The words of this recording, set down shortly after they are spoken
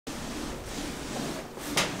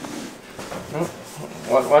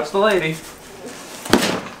Watch the lady.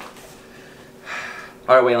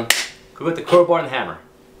 Alright, Waylon. Go get the crowbar and the hammer.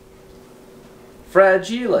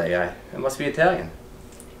 Fragile. It must be Italian.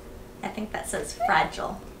 I think that says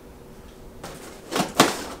fragile.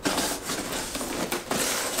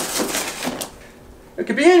 There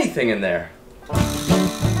could be anything in there.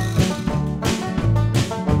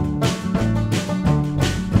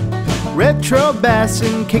 Retro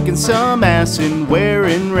bassin', kicking some ass and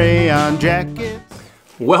wearing rayon jackets.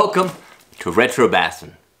 Welcome to Retro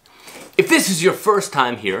Bassin'. If this is your first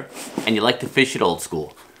time here and you like to fish it old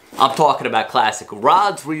school, I'm talking about classic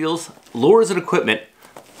rods, reels, lures, and equipment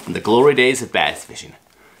from the glory days of bass fishing.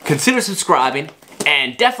 Consider subscribing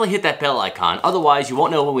and definitely hit that bell icon, otherwise you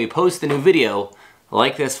won't know when we post a new video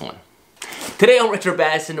like this one. Today on Retro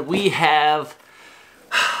Bassin', we have,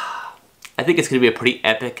 I think it's going to be a pretty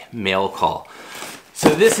epic mail call. So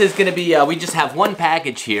this is going to be, we just have one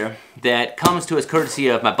package here that comes to us courtesy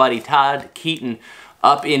of my buddy Todd Keaton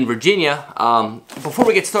up in Virginia. Before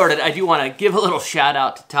we get started, I do want to give a little shout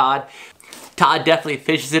out to Todd. Todd definitely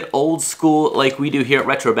fishes it old school like we do here at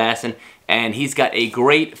Retro Bassin', and he's got a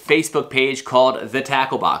great Facebook page called The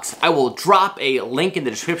Tackle Box. I will drop a link in the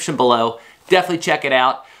description below. Definitely check it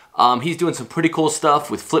out. He's doing some pretty cool stuff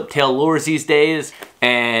with flip tail lures these days,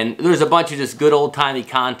 and there's a bunch of just good old-timey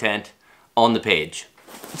content on the page.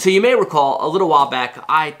 So you may recall, a little while back,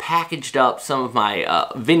 I packaged up some of my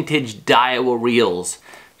vintage Daiwa reels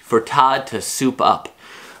for Todd to soup up.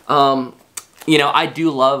 You know, I do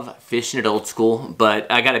love fishing it old school, but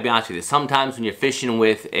I gotta be honest with you, sometimes when you're fishing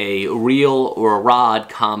with a reel or a rod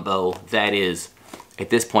combo that is, at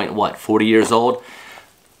this point, what, 40 years old,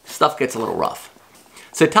 stuff gets a little rough.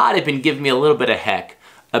 So Todd had been giving me a little bit of heck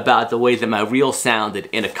about the way that my reel sounded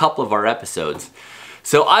in a couple of our episodes.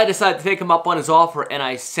 So I decided to take him up on his offer, and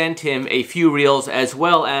I sent him a few reels as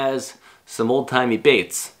well as some old-timey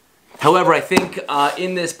baits. However, I think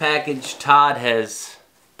in this package, Todd has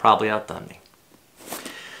probably outdone me.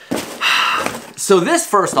 So this,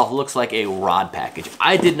 first off, looks like a rod package.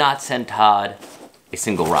 I did not send Todd a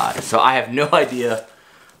single rod, so I have no idea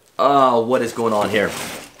what is going on here.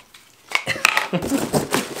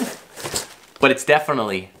 But it's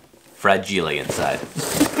definitely fragile inside.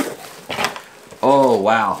 Oh,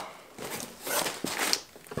 wow.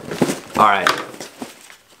 All right.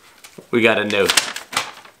 We got a note.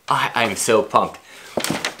 I'm so pumped.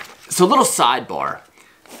 So a little sidebar.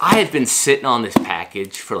 I had been sitting on this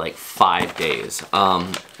package for like 5 days.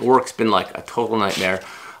 Work's been like a total nightmare.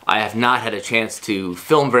 I have not had a chance to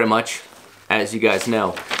film very much, as you guys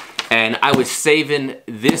know. And I was saving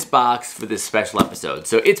this box for this special episode.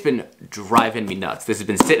 So it's been driving me nuts. This has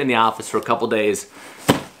been sitting in the office for a couple days.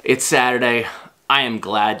 It's Saturday. I am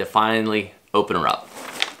glad to finally open her up.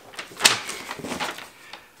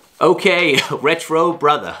 Okay, retro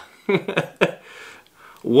brother.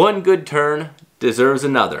 One good turn deserves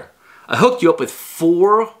another. I hooked you up with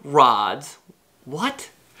 4 rods. What?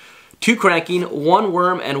 2 cranking, 1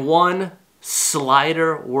 worm, and 1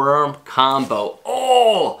 slider worm combo.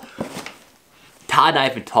 Oh! Todd and I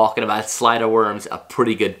have been talking about slider worms a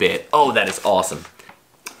pretty good bit. Oh, that is awesome.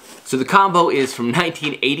 So the combo is from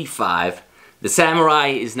 1985. The Samurai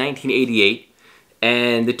is 1988.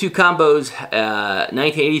 And the 2 combos,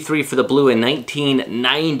 1983 for the blue and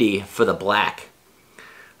 1990 for the black.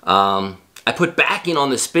 I put backing on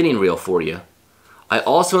the spinning reel for you. I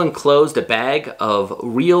also enclosed a bag of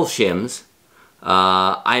reel shims.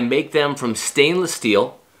 I make them from stainless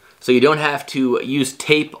steel, so you don't have to use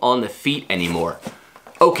tape on the feet anymore.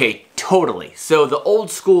 Okay, totally. So the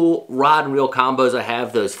old school rod and reel combos I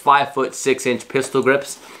have, those 5-foot 6-inch pistol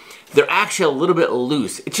grips, they're actually a little bit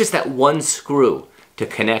loose. It's just that one screw to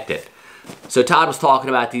connect it. So Todd was talking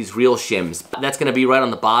about these reel shims. That's gonna be right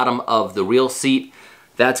on the bottom of the reel seat.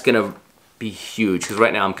 That's gonna be huge, because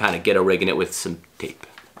right now I'm kind of ghetto rigging it with some tape.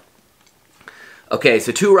 Okay,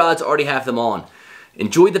 so 2 rods, already have them on.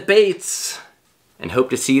 Enjoy the baits, and hope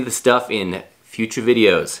to see the stuff in future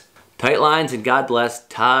videos. Tight lines, and God bless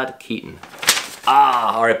Todd Keaton.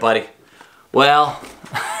 Ah, all right, buddy. Well,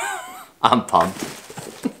 I'm pumped.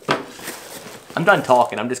 I'm done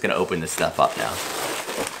talking. I'm just gonna open this stuff up now.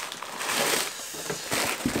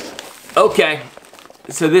 Okay,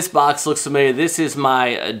 so this box looks familiar. This is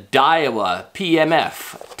my Daiwa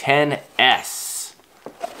PMF 10S.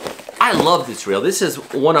 I love this reel. This is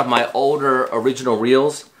one of my older original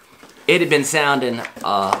reels. It had been sounding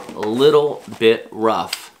a little bit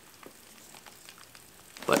rough.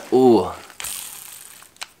 But ooh.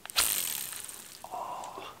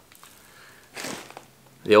 Oh.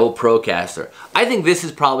 The old Procaster. I think this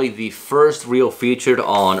is probably the first reel featured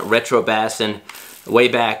on Retro Bassin' way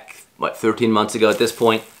back what, 13 months ago at this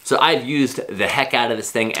point. So I've used the heck out of this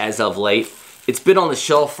thing as of late. It's been on the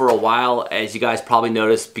shelf for a while, as you guys probably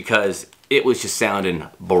noticed, because it was just sounding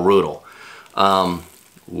brutal.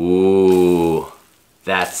 Ooh,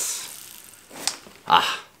 that's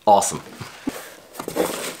awesome.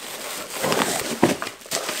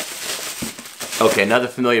 Okay, another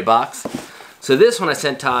familiar box. So this one I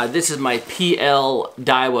sent Todd. This is my PL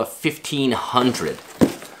Daiwa 1500.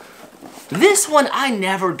 This one I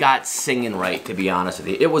never got singing right, to be honest with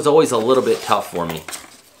you. It was always a little bit tough for me.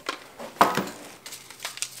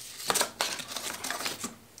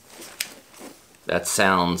 That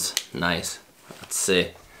sounds nice. Let's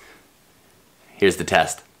see. Here's the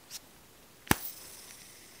test.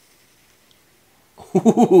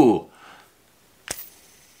 Ooh.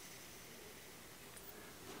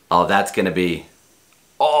 Oh, that's gonna be,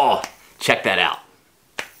 oh, check that out.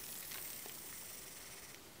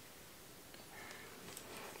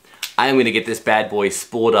 I am gonna get this bad boy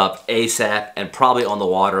spooled up ASAP and probably on the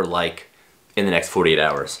water like in the next 48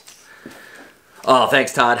 hours. Oh,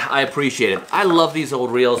 thanks Todd, I appreciate it. I love these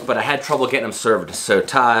old reels, but I had trouble getting them served. So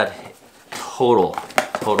Todd, total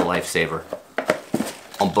lifesaver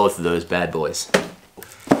on both of those bad boys.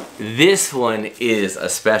 This one is a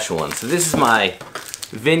special one. So this is my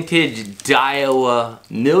vintage Daiwa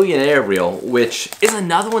Millionaire reel, which is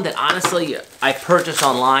another one that honestly I purchased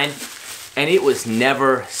online and it was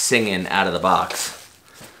never singing out of the box.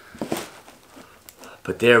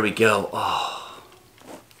 But there we go. Oh.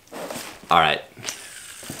 All right.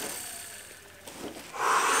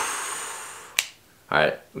 All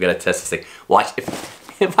right, we gotta test this thing. Watch,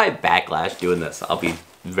 if I backlash doing this, I'll be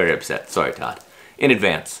very upset. Sorry, Todd. In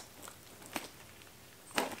advance.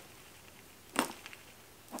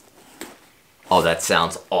 Oh, that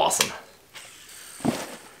sounds awesome.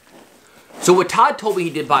 So what Todd told me he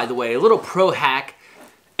did, by the way, a little pro hack,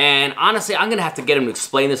 and honestly, I'm gonna have to get him to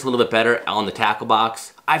explain this a little bit better on the tackle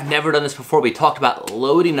box. I've never done this before. We talked about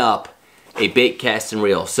loading up a bait casting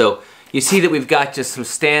reel. So you see that we've got just some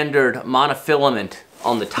standard monofilament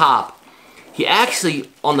on the top. He actually,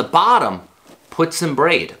 on the bottom, put some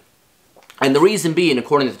braid. And the reason being,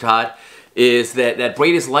 according to Todd, is that that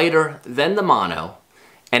braid is lighter than the mono,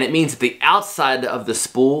 and it means that the outside of the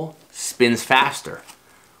spool spins faster,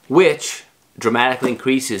 which dramatically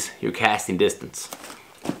increases your casting distance.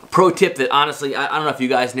 Pro tip that honestly, I don't know if you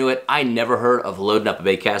guys knew it, I never heard of loading up a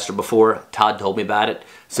bait caster before. Todd told me about it.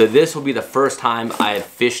 So this will be the first time I have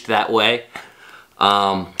fished that way.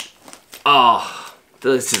 Oh,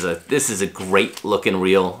 this is a great looking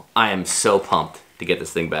reel. I am so pumped to get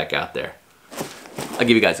this thing back out there. I'll give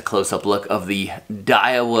you guys a close-up look of the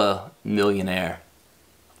Daiwa Millionaire.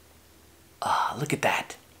 Look at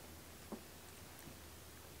that.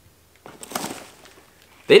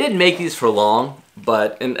 They didn't make these for long,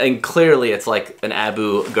 but and clearly it's like an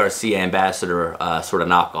Abu Garcia Ambassador sort of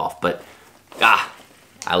knockoff, but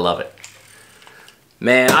I love it.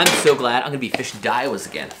 Man, I'm so glad I'm gonna be fishing Daiwas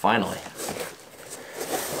again, finally.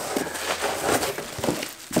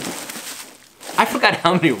 I forgot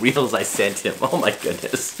how many reels I sent him. Oh my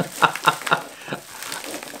goodness.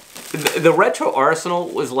 The Retro Arsenal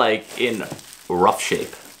was like in rough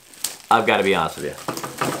shape. I've got to be honest with you.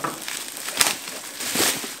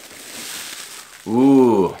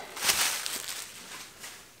 Ooh.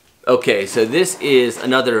 Okay, so this is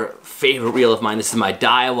another favorite reel of mine. This is my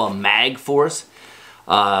Daiwa Mag Force.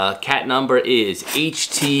 Cat number is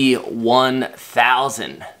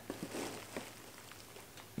HT1000.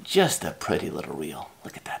 Just a pretty little reel.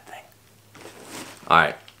 Look at that thing. All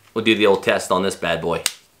right, we'll do the old test on this bad boy.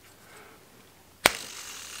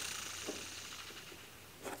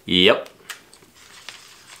 Yep.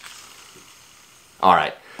 All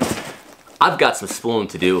right. I've got some spooling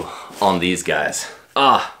to do on these guys.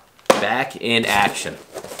 Back in action.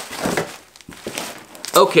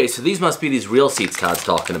 Okay, so these must be these reel seats Todd's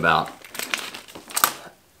talking about.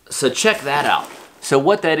 So check that out. So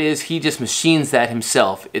what that is, he just machines that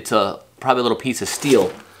himself. It's probably a little piece of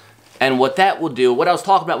steel. And what that will do, what I was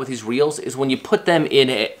talking about with these reels, is when you put them in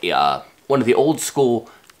one of the old school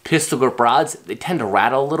pistol grip rods, they tend to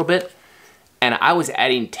rattle a little bit. And I was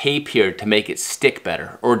adding tape here to make it stick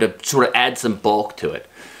better, or to sort of add some bulk to it.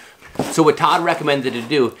 So what Todd recommended to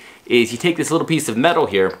do is you take this little piece of metal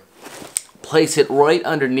here, place it right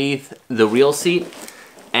underneath the reel seat,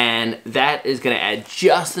 and that is going to add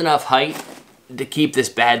just enough height to keep this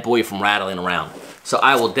bad boy from rattling around. So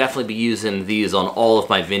I will definitely be using these on all of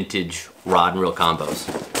my vintage rod and reel combos.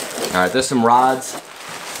 All right, there's some rods.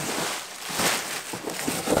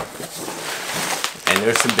 And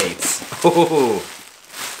there's some baits.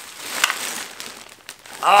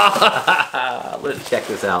 Let's check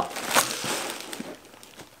this out.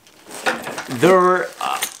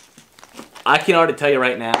 I can already tell you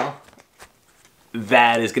right now,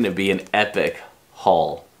 that is going to be an epic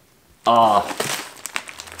haul. Alright,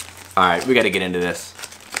 we got to get into this.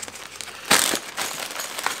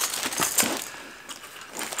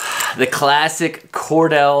 The classic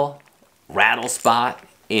Cordell rattle spot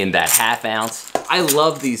in that 1/2 ounce. I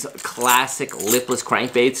love these classic lipless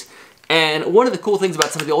crankbaits. And one of the cool things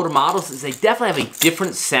about some of the older models is they definitely have a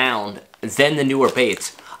different sound than the newer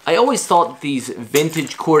baits. I always thought these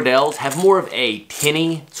vintage Cordells have more of a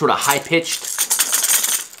tinny, sort of high-pitched,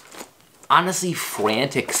 honestly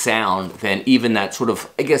frantic sound than even that sort of,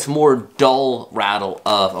 I guess, more dull rattle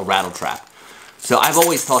of a rattle trap. So I've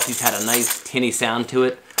always thought these had a nice tinny sound to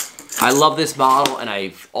it. I love this model, and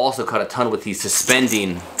I've also caught a ton with the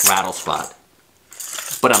suspending rattle spot.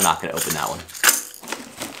 But I'm not going to open that one.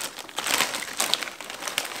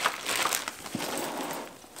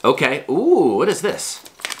 Okay, ooh, what is this?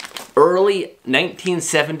 Early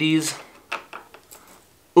 1970s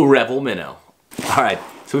Rebel Minnow. All right,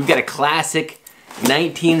 so we've got a classic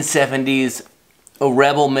 1970s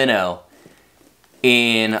Rebel Minnow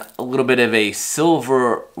in a little bit of a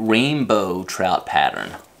silver rainbow trout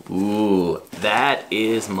pattern. Ooh, that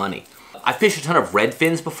is money. I fished a ton of red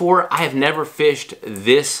fins before. I have never fished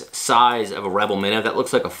this size of a Rebel Minnow. That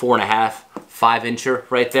looks like a 4.5, 5-incher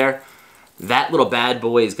right there. That little bad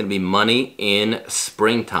boy is going to be money in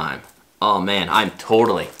springtime. Oh man, I'm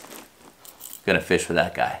totally going to fish for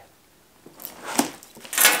that guy.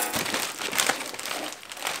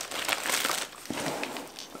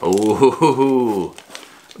 Ooh,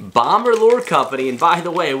 Bomber Lure Company. And by the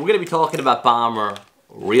way, we're going to be talking about Bomber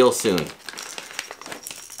real soon.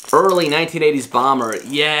 Early 1980s Bomber.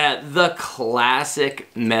 Yeah, the classic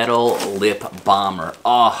metal lip bomber.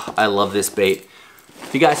 Oh, I love this bait.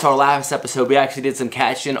 If you guys saw our last episode, we actually did some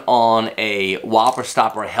catching on a Whopper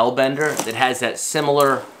Stopper Hellbender that has that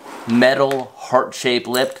similar metal heart-shaped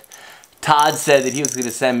lip. Todd said that he was going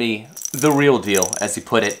to send me the real deal, as he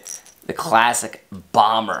put it, the classic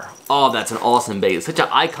Bomber. Oh, that's an awesome bait. It's such an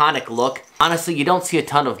iconic look. Honestly, you don't see a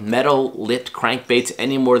ton of metal-lipped crankbaits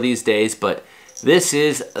anymore these days, but this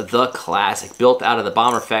is the classic, built out of the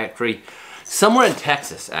Bomber factory. Somewhere in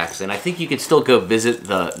Texas, actually, and I think you can still go visit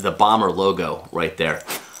the Bomber logo right there.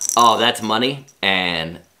 Oh, that's money,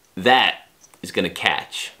 and that is going to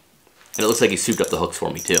catch. And it looks like he souped up the hooks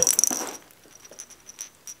for me, too.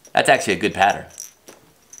 That's actually a good pattern.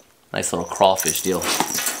 Nice little crawfish deal.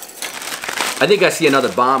 I think I see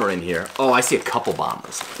another Bomber in here. Oh, I see a couple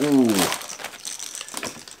Bombers. Ooh.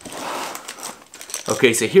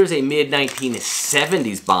 Okay, so here's a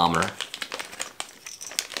mid-1970s Bomber.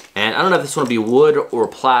 And I don't know if this one will be wood or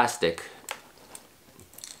plastic.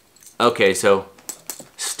 Okay, so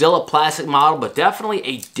still a plastic model, but definitely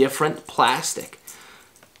a different plastic.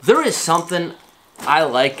 There is something I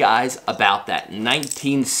like, guys, about that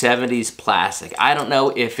 1970s plastic. I don't know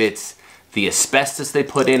if it's the asbestos they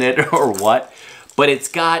put in it or what, but it's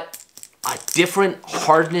got a different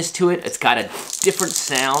hardness to it. It's got a different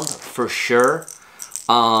sound for sure.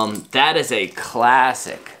 That is a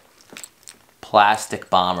classic plastic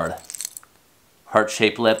Bomber.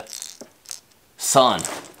 Heart-shaped lip. Sun.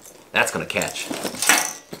 That's gonna catch.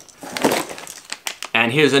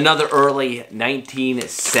 And here's another early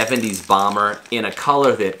 1970s Bomber in a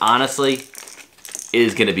color that honestly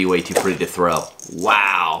is gonna be way too pretty to throw.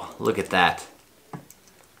 Wow, look at that.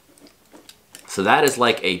 So that is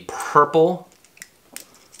like a purple.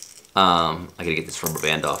 I gotta get this rubber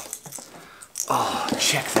band off. Oh,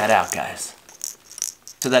 check that out, guys.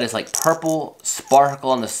 So that is like purple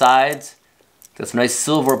sparkle on the sides. Got some nice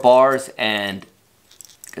silver bars and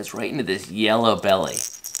goes right into this yellow belly.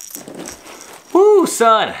 Woo,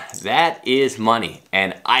 son, that is money.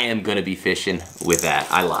 And I am gonna be fishing with that.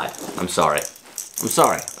 I lied, I'm sorry. I'm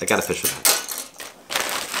sorry, I gotta fish with that.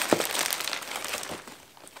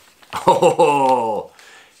 Oh,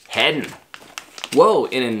 heading. Whoa,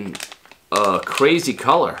 in a crazy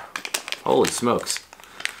color. Holy smokes.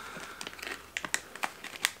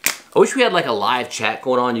 I wish we had like a live chat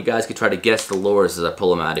going on. You guys could try to guess the lures as I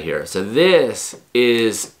pull them out of here. So this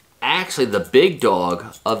is actually the big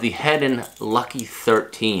dog of the Heddon Lucky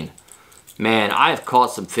 13. Man, I've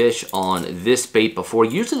caught some fish on this bait before.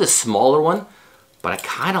 Usually the smaller one, but I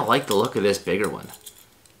kind of like the look of this bigger one.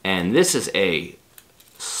 And this is a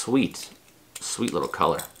sweet, sweet little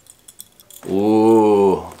color.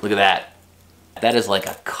 Ooh, look at that. That is like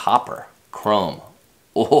a copper chrome.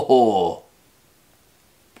 Oh,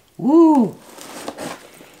 woo.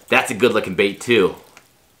 That's a good looking bait too.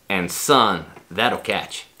 And son, that'll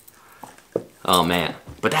catch. Oh man,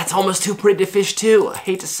 but that's almost too pretty to fish too. I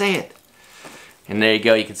hate to say it. And there you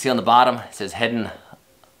go, you can see on the bottom, it says heading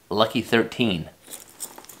Lucky 13.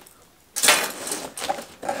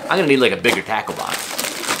 I'm gonna need like a bigger tackle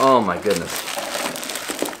box. Oh my goodness.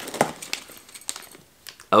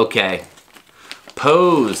 Okay.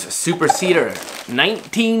 Pose Super Cedar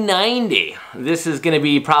 1990. This is gonna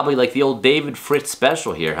be probably like the old David Fritz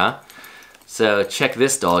special here, huh? So check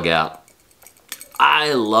this dog out.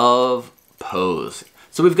 I love Pose.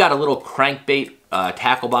 So we've got a little crankbait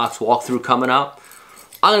tackle box walkthrough coming up.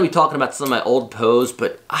 I'm gonna be talking about some of my old Pose,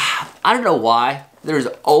 but I don't know why. There's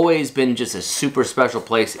always been just a super special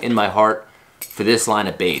place in my heart for this line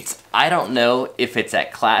of baits. I don't know if it's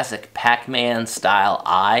that classic Pac-Man style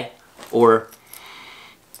eye or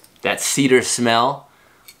that cedar smell,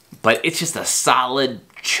 but it's just a solid,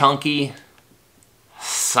 chunky,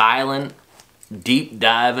 silent, deep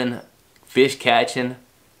diving, fish catching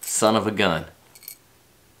son of a gun.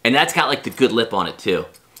 And that's got like the good lip on it too.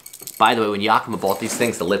 By the way, when Yakima bought these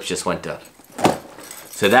things, the lips just went to.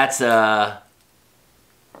 So that's, that'll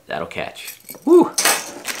catch. Woo!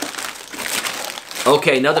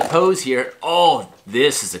 Okay, another Pose here. Oh,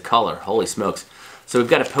 this is a color, holy smokes. So we've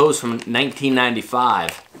got a Pose from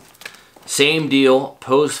 1995. Same deal,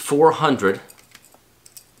 Pose 400.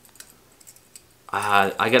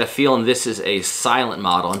 I got a feeling this is a silent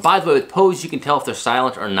model. And by the way, with Pose, you can tell if they're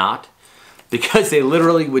silent or not, because they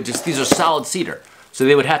literally would just, these are solid cedar. So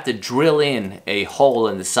they would have to drill in a hole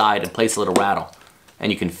in the side and place a little rattle, and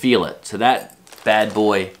you can feel it. So that bad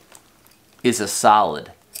boy is a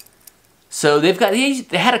solid. So they've got, they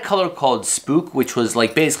had a color called Spook, which was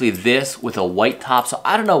like basically this with a white top. So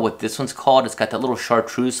I don't know what this one's called. It's got that little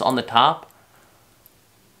chartreuse on the top.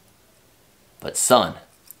 But son,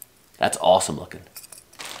 that's awesome looking.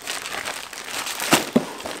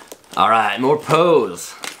 All right, more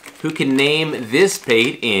Pose. Who can name this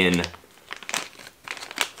bait in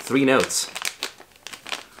 3 notes?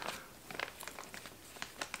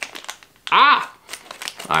 Ah!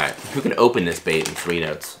 All right, who can open this bait in 3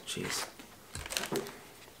 notes? Jeez.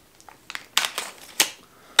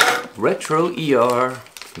 Retro ER,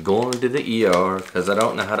 going to the ER, because I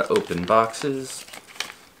don't know how to open boxes.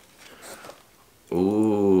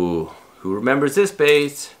 Ooh, who remembers this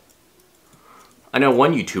bait? I know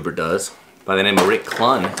one YouTuber does, by the name of Rick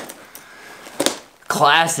Clunn.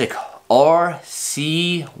 Classic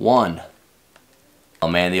RC1. Oh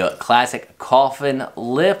man, the classic coffin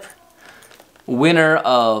lip. Winner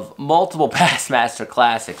of multiple Bassmaster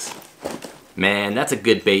Classics. Man, that's a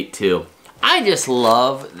good bait too. I just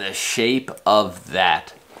love the shape of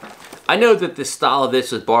that. I know that the style of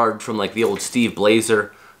this was borrowed from like the old Steve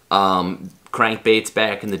Blazer crankbaits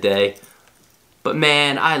back in the day. But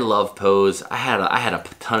man, I love Pose. I had a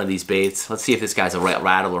ton of these baits. Let's see if this guy's a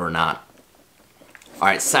rattler or not. All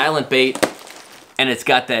right, silent bait, and it's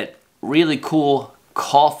got that really cool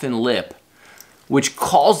coffin lip, which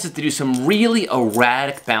causes it to do some really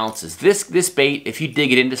erratic bounces. This bait, if you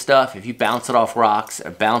dig it into stuff, if you bounce it off rocks or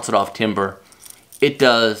bounce it off timber, it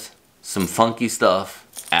does some funky stuff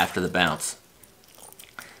after the bounce.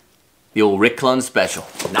 The old Rick Clunn special.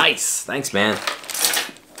 Nice, thanks man.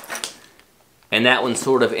 And that one's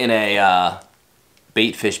sort of in a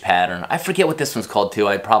bait fish pattern. I forget what this one's called too.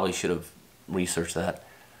 I probably should have researched that.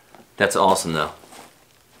 That's awesome though.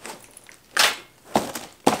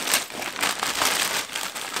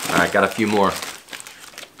 Alright, got a few more.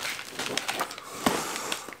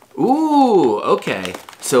 Ooh, okay.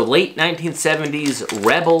 So late 1970s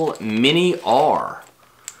Rebel Mini R.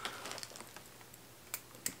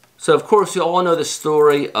 So of course you all know the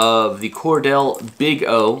story of the Cordell Big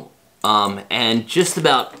O. And just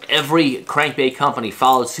about every crankbait company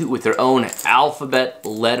followed suit with their own alphabet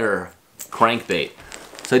letter crankbait.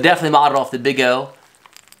 So definitely modeled off the Big O.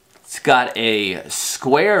 It's got a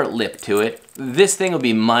square lip to it. This thing will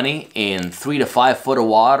be money in 3 to 5 foot of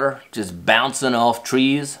water, just bouncing off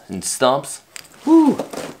trees and stumps. Woo!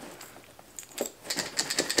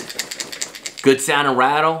 Good sound and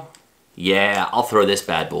rattle. Yeah, I'll throw this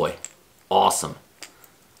bad boy. Awesome.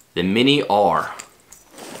 The Mini R.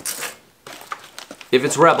 If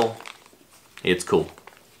it's Rebel, it's cool.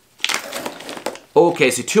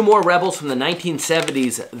 Okay, so 2 more Rebels from the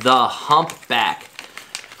 1970s, the Humpback.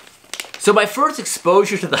 So my first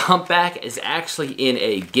exposure to the Humpback is actually in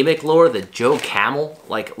a gimmick lure, the Joe Camel,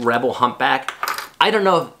 like Rebel Humpback. I don't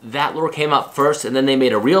know if that lure came out first and then they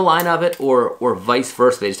made a real line of it, or vice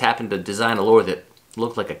versa. They just happened to design a lure that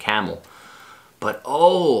looked like a camel. But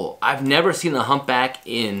oh, I've never seen the Humpback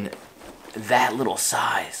in that little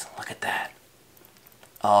size. Look at that.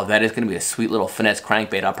 Oh, that is going to be a sweet little finesse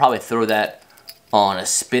crankbait. I'll probably throw that on a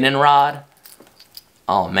spinning rod.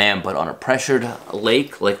 Oh man, but on a pressured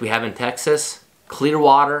lake like we have in Texas, clear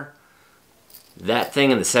water, that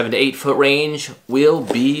thing in the 7 to 8 foot range will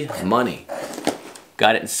be money.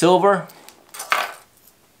 Got it in silver.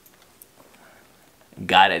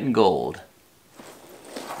 Got it in gold.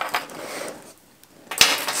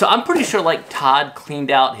 So I'm pretty sure like Todd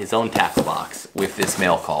cleaned out his own tackle box with this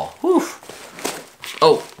mail call. Whew.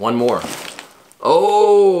 Oh, one more.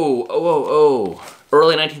 Oh.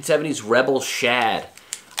 Early 1970s Rebel Shad.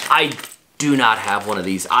 I do not have one of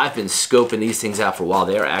these. I've been scoping these things out for a while.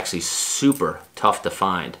 They are actually super tough to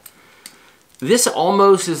find. This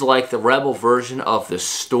almost is like the Rebel version of the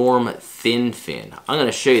Storm Thin Fin. I'm going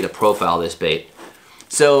to show you the profile of this bait.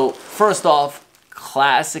 So first off,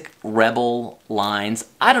 classic Rebel lines.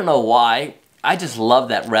 I don't know why. I just love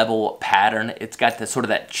that Rebel pattern. It's got the sort of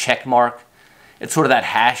that check mark. It's sort of that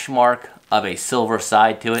hash mark of a silver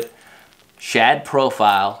side to it. Shad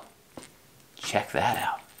profile. Check that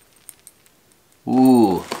out.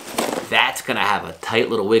 Ooh, that's gonna have a tight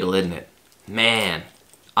little wiggle, isn't it? Man,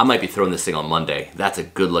 I might be throwing this thing on Monday. That's a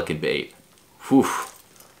good looking bait. Whew,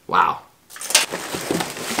 wow.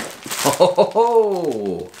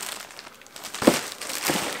 Oh,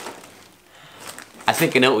 I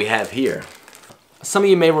think I know what we have here. Some of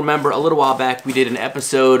you may remember a little while back we did an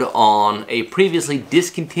episode on a previously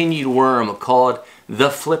discontinued worm called the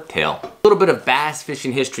fliptail. A little bit of bass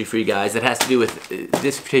fishing history for you guys that has to do with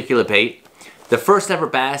this particular bait. The first ever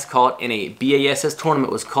bass caught in a BASS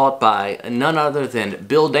tournament was caught by none other than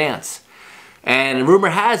Bill Dance. And rumor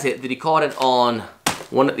has it that he caught it on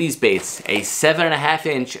one of these baits, a 7.5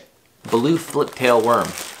 inch blue fliptail worm.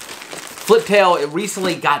 Fliptail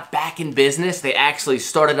recently got back in business. They actually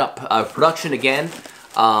started up production again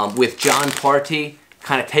with John Party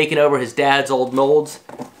kind of taking over his dad's old molds,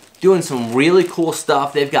 doing some really cool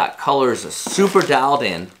stuff. They've got colors super dialed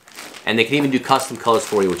in, and they can even do custom colors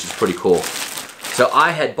for you, which is pretty cool. So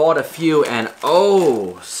I had bought a few, and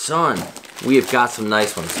oh, son, we have got some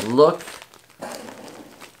nice ones. Look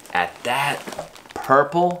at that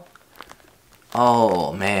purple.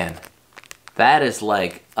 Oh, man. That is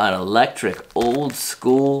like an electric, old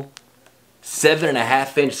school,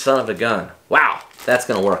 7.5 inch son of a gun. Wow, that's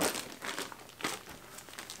gonna work.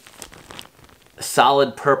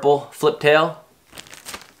 Solid purple fliptail.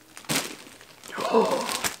 Oh,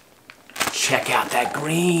 check out that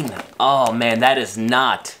green. Oh man, that is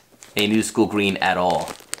not a new school green at all.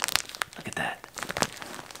 Look at that.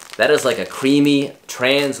 That is like a creamy,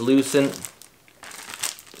 translucent.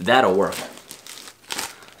 That'll work.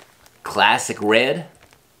 Classic red.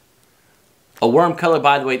 A worm color,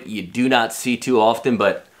 by the way, that you do not see too often,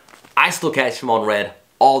 but I still catch them on red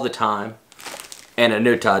all the time. And I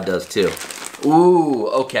know Todd does too. Ooh,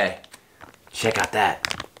 okay. Check out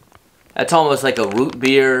that. That's almost like a root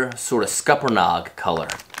beer sort of scuppernong color.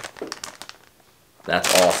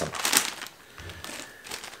 That's awesome.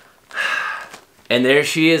 And there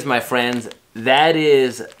she is, my friends. That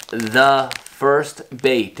is the first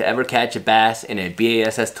bait to ever catch a bass in a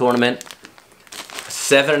BASS tournament.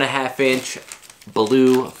 7.5 inch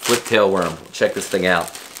blue fliptail worm. Check this thing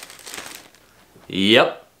out.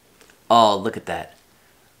 Yep. Oh, look at that.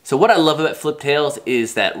 So what I love about fliptails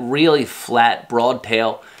is that really flat, broad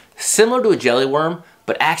tail, similar to a jelly worm,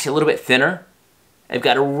 but actually a little bit thinner. They've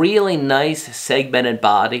got a really nice segmented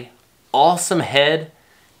body, awesome head,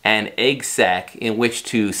 and egg sac in which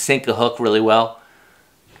to sink a hook really well.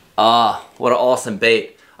 Ah, what an awesome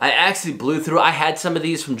bait. I actually blew through, I had some of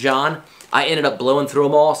these from John. I ended up blowing through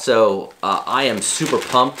them all, so I am super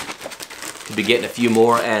pumped to be getting a few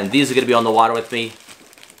more, and these are gonna be on the water with me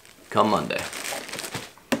come Monday.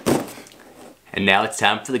 And now it's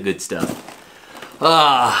time for the good stuff.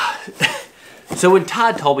 So when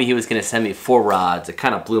Todd told me he was gonna send me 4 rods, it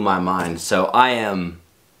kind of blew my mind. So got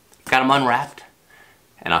them unwrapped,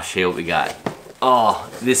 and I'll show you what we got. Oh,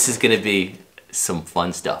 this is gonna be some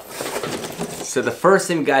fun stuff. So the first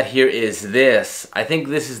thing we got here is this. I think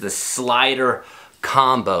this is the slider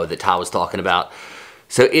combo that Todd was talking about.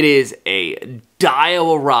 So it is a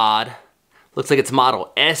Daiwa rod. Looks like it's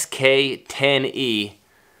model SK10E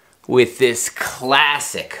with this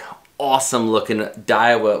classic, awesome looking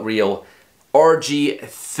Daiwa reel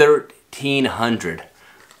RG1300.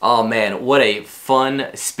 Oh man, what a fun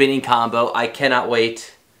spinning combo. I cannot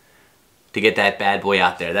wait to get that bad boy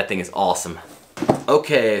out there. That thing is awesome.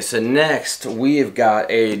 Okay, so next we've got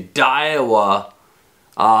a Daiwa.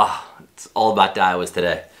 It's all about Daiwas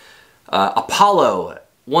today. Apollo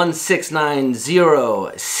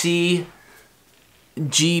 1690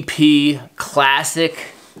 CGP Classic.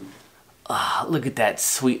 Look at that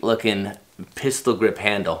sweet looking pistol grip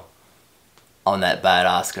handle on that bad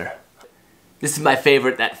Oscar. This is my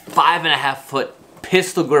favorite, that 5.5 foot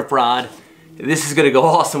pistol grip rod. This is gonna go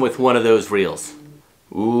awesome with one of those reels.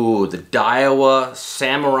 Ooh, the Daiwa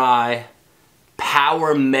Samurai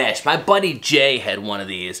Power Mesh. My buddy Jay had one of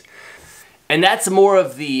these. And that's more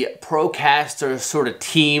of the Procaster sort of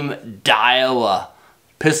team Daiwa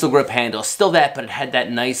pistol grip handle. Still that, but it had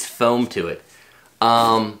that nice foam to it.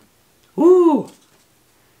 Woo!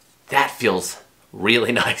 That feels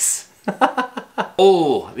really nice.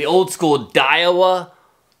 Oh, the old school Daiwa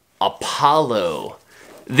Apollo.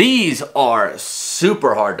 These are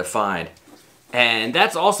super hard to find. And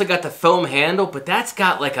that's also got the foam handle, but that's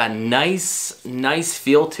got like a nice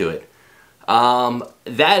feel to it.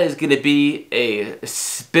 That is gonna be a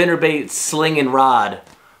spinnerbait slinging rod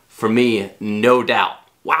for me, no doubt.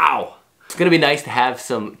 Wow. It's gonna be nice to have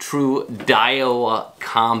some true Daiwa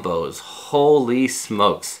combos. Holy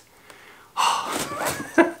smokes.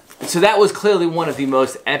 So that was clearly one of the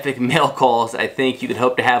most epic mail calls I think you could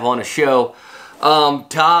hope to have on a show.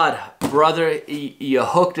 Todd, brother, you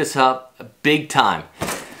hooked us up big time.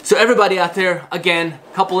 So everybody out there, again,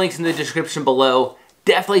 a couple links in the description below.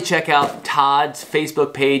 Definitely check out Todd's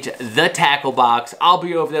Facebook page, The Tackle Box. I'll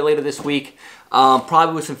be over there later this week,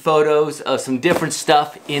 probably with some photos of some different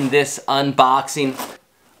stuff in this unboxing.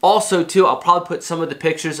 Also, too, I'll probably put some of the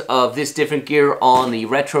pictures of this different gear on the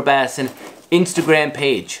Retro Bassin Instagram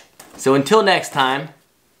page. So until next time,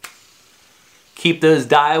 keep those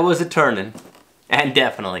Daiwas a-turning, and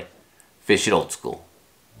definitely fish it old school.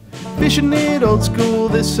 Fishing it old school,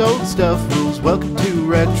 this old stuff rules. Welcome to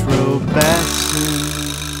Retro Bassin.